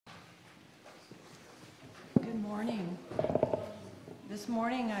Good morning. This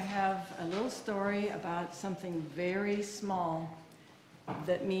morning I have a little story about something very small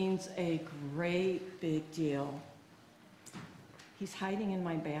that means a great big deal. He's hiding in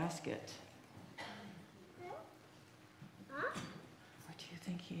my basket. What do you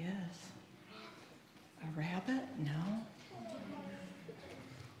think he is? A rabbit? No.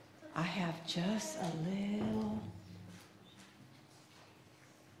 I have just a little...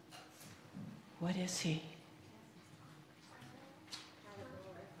 What is he?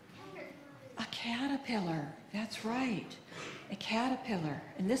 A caterpillar. That's right. A caterpillar.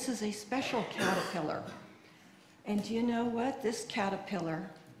 And this is a special caterpillar. And do you know what? This caterpillar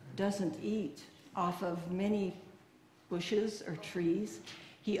doesn't eat off of many bushes or trees.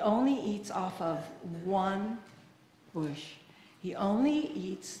 He only eats off of one bush. He only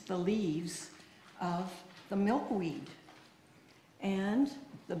eats the leaves of the milkweed. And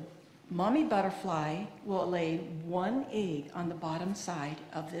the mommy butterfly will lay one egg on the bottom side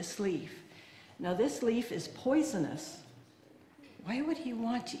of this leaf. Now this leaf is poisonous. Why would he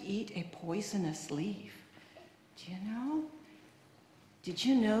want to eat a poisonous leaf? Do you know? Did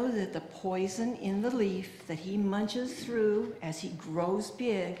you know that the poison in the leaf that he munches through as he grows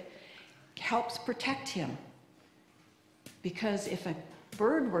big helps protect him? Because if a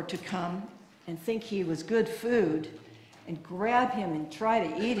bird were to come and think he was good food and grab him and try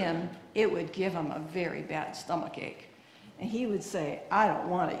to eat him, it would give him a very bad stomachache. And he would say, I don't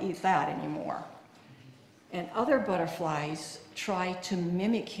want to eat that anymore. And other butterflies try to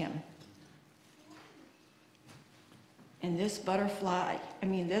mimic him. And this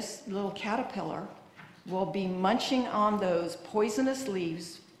this little caterpillar will be munching on those poisonous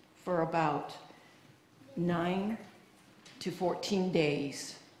leaves for about 9 to 14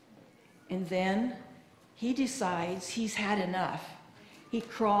 days. And then he decides he's had enough. He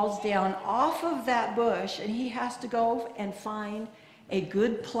crawls down off of that bush and he has to go and find a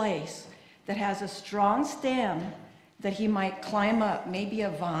good place that has a strong stem that he might climb up, maybe a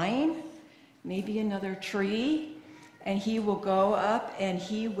vine, maybe another tree, and he will go up and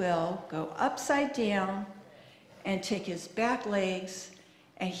he will go upside down and take his back legs,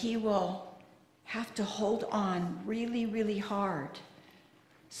 and he will have to hold on really, really hard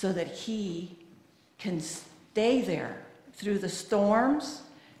so that he can stay there through the storms,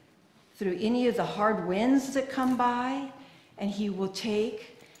 through any of the hard winds that come by, and he will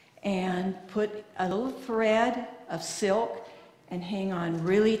take and put a little thread of silk and hang on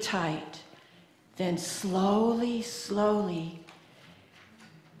really tight. Then slowly, slowly,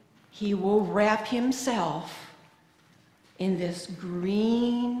 he will wrap himself in this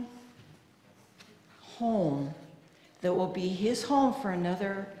green home that will be his home for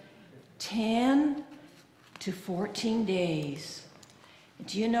another 10 to 14 days.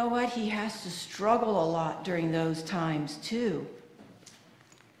 Do you know what? He has to struggle a lot during those times too.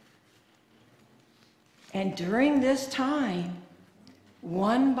 And during this time,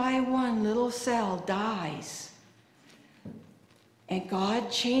 one by one little cell dies. And God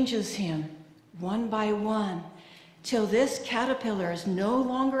changes him one by one till this caterpillar is no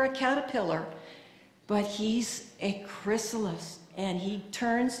longer a caterpillar, but he's a chrysalis, and he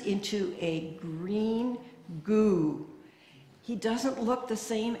turns into a green goo. He doesn't look the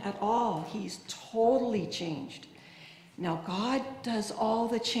same at all. He's totally changed. Now God does all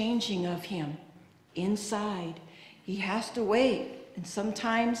the changing of him inside. He has to wait. And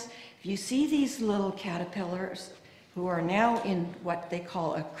sometimes if you see these little caterpillars who are now in what they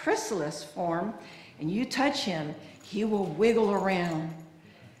call a chrysalis form, and you touch him, he will wiggle around.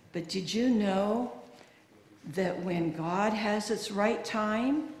 But did you know that when God has its right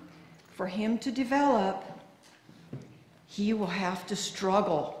time for him to develop, he will have to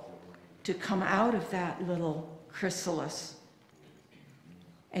struggle to come out of that little chrysalis.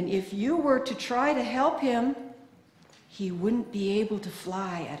 And if you were to try to help him, he wouldn't be able to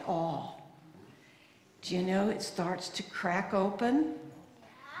fly at all. Do you know, it starts to crack open,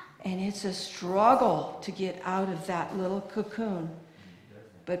 and it's a struggle to get out of that little cocoon.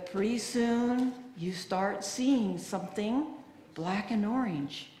 But pretty soon, you start seeing something black and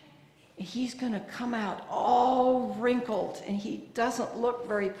orange. He's going to come out all wrinkled, and he doesn't look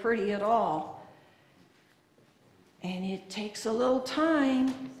very pretty at all. And it takes a little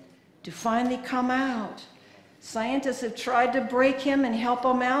time to finally come out. Scientists have tried to break him and help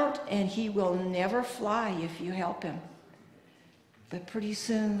him out, and he will never fly if you help him. But pretty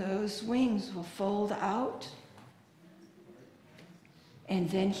soon those wings will fold out, and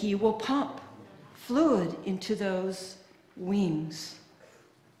then he will pump fluid into those wings.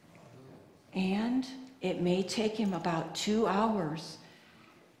 And it may take him about 2 hours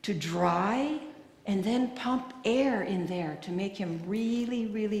to dry and then pump air in there to make him really,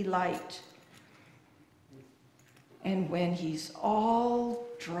 really light. And when he's all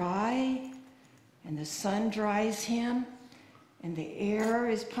dry and the sun dries him and the air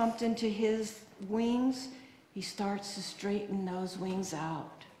is pumped into his wings, he starts to straighten those wings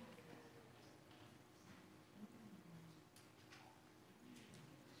out.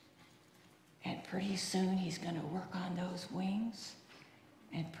 And pretty soon he's going to work on those wings.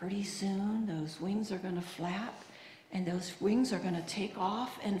 And pretty soon those wings are going to flap. And those wings are going to take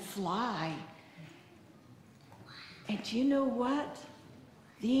off and fly. And do you know what?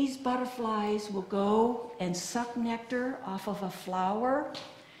 These butterflies will go and suck nectar off of a flower.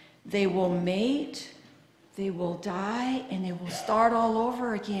 They will mate. They will die. And they will start all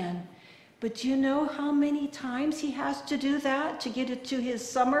over again. But do you know how many times he has to do that to get it to his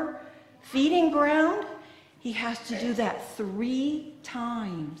summer feeding ground? He has to do that 3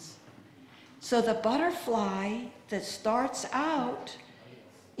 times. So the butterfly that starts out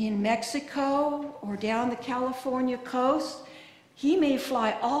in Mexico or down the California coast, he may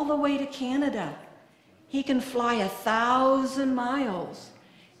fly all the way to Canada. He can fly 1,000 miles.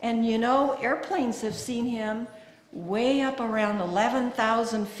 And you know, airplanes have seen him way up around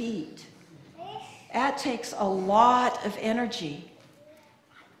 11,000 feet. That takes a lot of energy.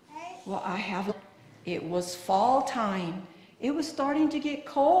 Well, it was fall time. It was starting to get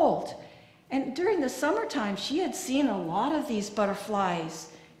cold. And during the summertime, she had seen a lot of these butterflies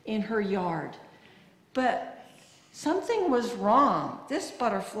in her yard. But something was wrong. This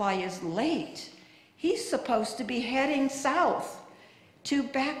butterfly is late. He's supposed to be heading south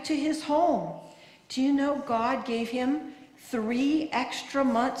back to his home. Do you know God gave him 3 extra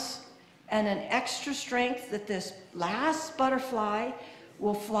months and an extra strength that this last butterfly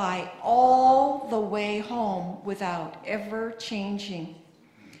will fly all the way home without ever changing.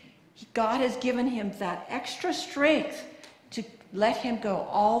 God has given him that extra strength to let him go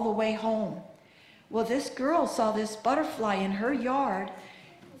all the way home. Well, this girl saw this butterfly in her yard,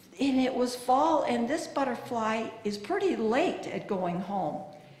 and it was fall, and this butterfly is pretty late at going home.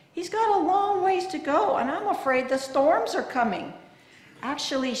 He's got a long ways to go, and I'm afraid the storms are coming.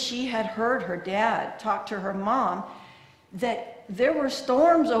 Actually, she had heard her dad talk to her mom that there were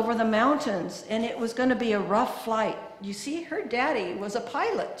storms over the mountains, and it was going to be a rough flight. You see, her daddy was a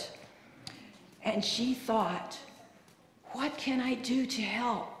pilot. And she thought, what can I do to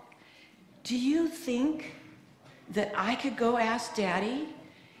help? Do you think that I could go ask Daddy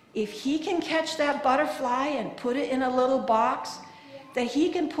if he can catch that butterfly and put it in a little box, that he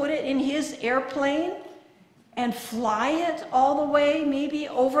can put it in his airplane and fly it all the way, maybe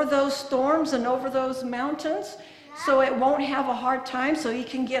over those storms and over those mountains, so it won't have a hard time, so he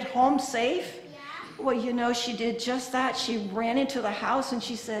can get home safe? Well, you know, she did just that. She ran into the house and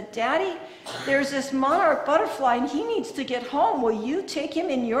she said, Daddy, there's this monarch butterfly and he needs to get home. Will you take him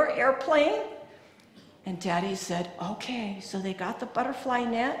in your airplane? And Daddy said, okay. So they got the butterfly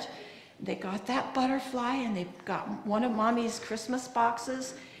net. They got that butterfly and they got one of Mommy's Christmas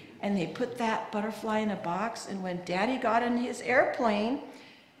boxes and they put that butterfly in a box. And when Daddy got in his airplane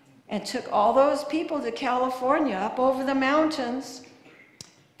and took all those people to California up over the mountains,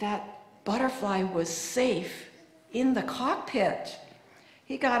 that butterfly was safe in the cockpit.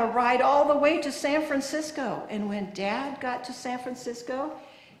 He got a ride all the way to San Francisco. And when Dad got to San Francisco,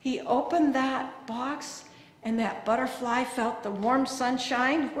 he opened that box and that butterfly felt the warm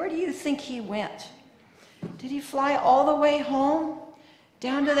sunshine. Where do you think he went? Did he fly all the way home?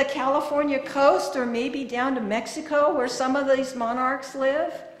 Down to the California coast, or maybe down to Mexico where some of these monarchs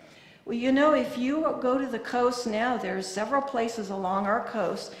live? Well, you know, if you go to the coast now, there's several places along our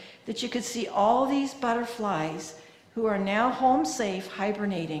coast that you could see all these butterflies who are now home safe,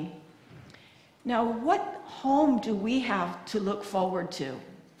 hibernating. Now, what home do we have to look forward to?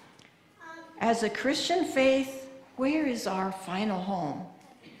 As a Christian faith, where is our final home?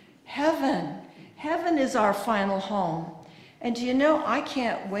 Heaven. Heaven is our final home. And do you know, I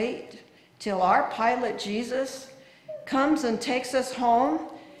can't wait till our pilot Jesus comes and takes us home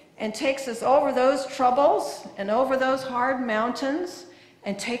and takes us over those troubles and over those hard mountains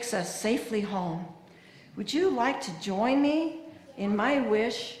and takes us safely home. Would you like to join me in my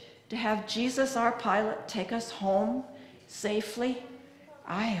wish to have Jesus, our pilot, take us home safely?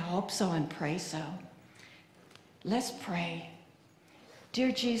 I hope so and pray so. Let's pray.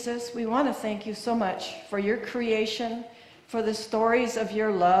 Dear Jesus, we want to thank you so much for your creation, for the stories of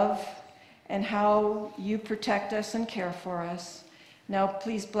your love, and how you protect us and care for us. Now,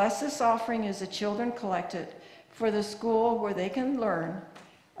 please bless this offering as the children collect it for the school where they can learn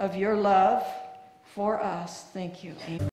of your love for us. Thank you. Amen.